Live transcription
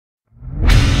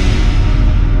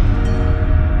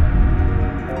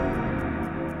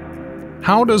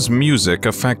How does music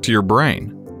affect your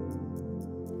brain?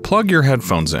 Plug your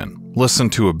headphones in,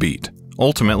 listen to a beat.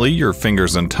 Ultimately, your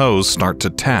fingers and toes start to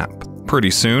tap.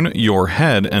 Pretty soon, your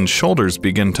head and shoulders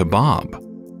begin to bob.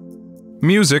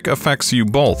 Music affects you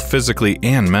both physically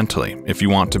and mentally. If you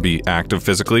want to be active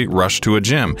physically, rush to a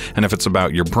gym, and if it's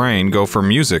about your brain, go for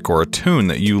music or a tune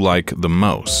that you like the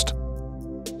most.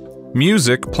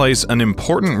 Music plays an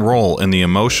important role in the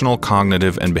emotional,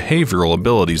 cognitive, and behavioral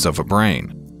abilities of a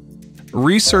brain.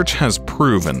 Research has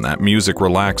proven that music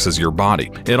relaxes your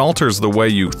body. It alters the way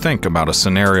you think about a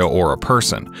scenario or a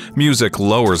person. Music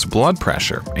lowers blood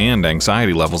pressure and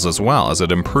anxiety levels as well, as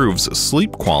it improves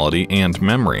sleep quality and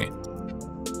memory.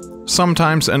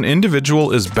 Sometimes an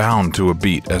individual is bound to a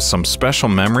beat, as some special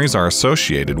memories are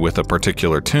associated with a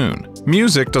particular tune.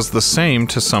 Music does the same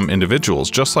to some individuals,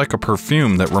 just like a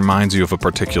perfume that reminds you of a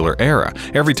particular era.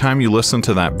 Every time you listen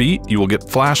to that beat, you will get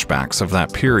flashbacks of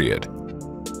that period.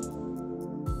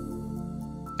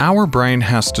 Our brain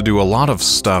has to do a lot of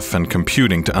stuff and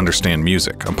computing to understand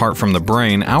music. Apart from the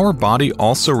brain, our body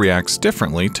also reacts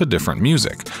differently to different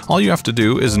music. All you have to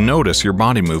do is notice your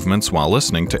body movements while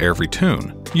listening to every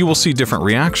tune. You will see different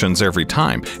reactions every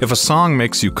time. If a song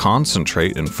makes you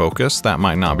concentrate and focus, that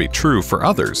might not be true for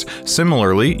others.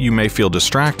 Similarly, you may feel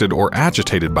distracted or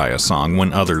agitated by a song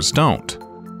when others don't.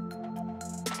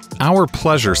 Our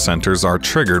pleasure centers are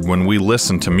triggered when we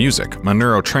listen to music. A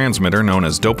neurotransmitter known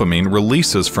as dopamine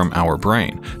releases from our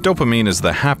brain. Dopamine is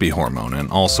the happy hormone and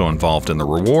also involved in the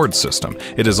reward system.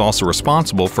 It is also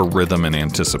responsible for rhythm and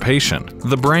anticipation.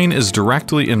 The brain is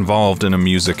directly involved in a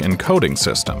music encoding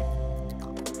system.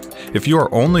 If you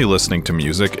are only listening to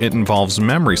music, it involves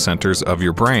memory centers of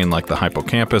your brain like the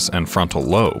hippocampus and frontal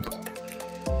lobe.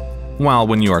 While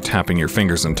when you are tapping your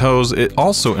fingers and toes, it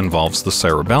also involves the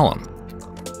cerebellum.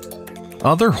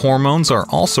 Other hormones are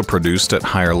also produced at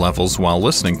higher levels while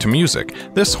listening to music.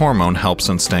 This hormone helps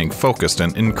in staying focused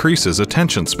and increases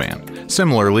attention span.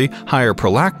 Similarly, higher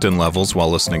prolactin levels while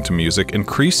listening to music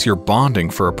increase your bonding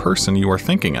for a person you are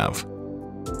thinking of.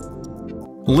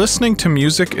 Listening to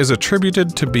music is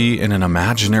attributed to be in an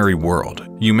imaginary world.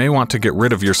 You may want to get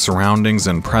rid of your surroundings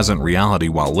and present reality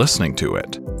while listening to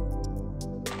it.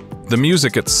 The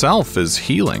music itself is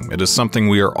healing. It is something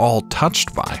we are all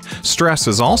touched by. Stress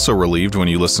is also relieved when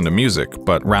you listen to music,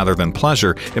 but rather than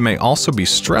pleasure, it may also be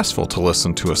stressful to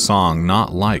listen to a song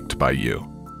not liked by you.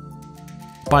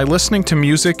 By listening to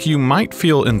music, you might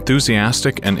feel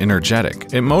enthusiastic and energetic.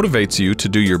 It motivates you to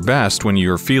do your best when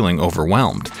you are feeling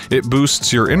overwhelmed. It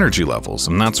boosts your energy levels,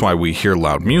 and that's why we hear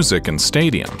loud music in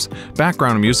stadiums.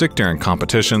 Background music during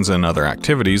competitions and other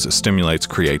activities stimulates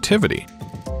creativity.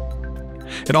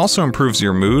 It also improves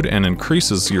your mood and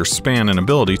increases your span and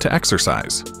ability to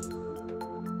exercise.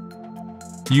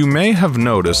 You may have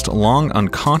noticed long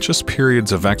unconscious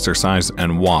periods of exercise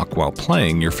and walk while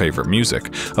playing your favorite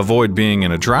music. Avoid being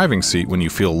in a driving seat when you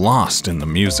feel lost in the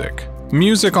music.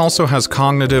 Music also has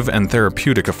cognitive and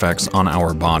therapeutic effects on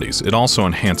our bodies. It also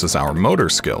enhances our motor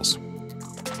skills.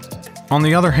 On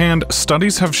the other hand,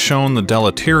 studies have shown the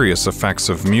deleterious effects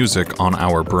of music on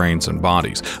our brains and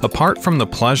bodies. Apart from the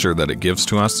pleasure that it gives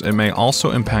to us, it may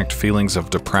also impact feelings of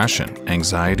depression,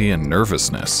 anxiety, and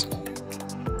nervousness.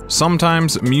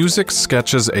 Sometimes, music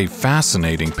sketches a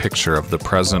fascinating picture of the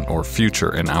present or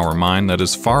future in our mind that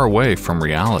is far away from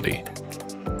reality.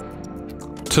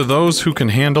 To those who can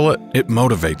handle it, it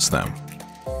motivates them,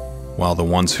 while the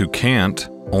ones who can't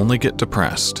only get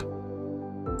depressed.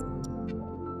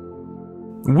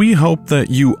 We hope that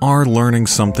you are learning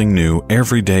something new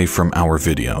every day from our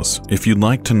videos. If you'd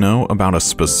like to know about a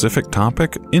specific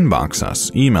topic, inbox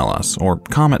us, email us, or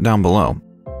comment down below.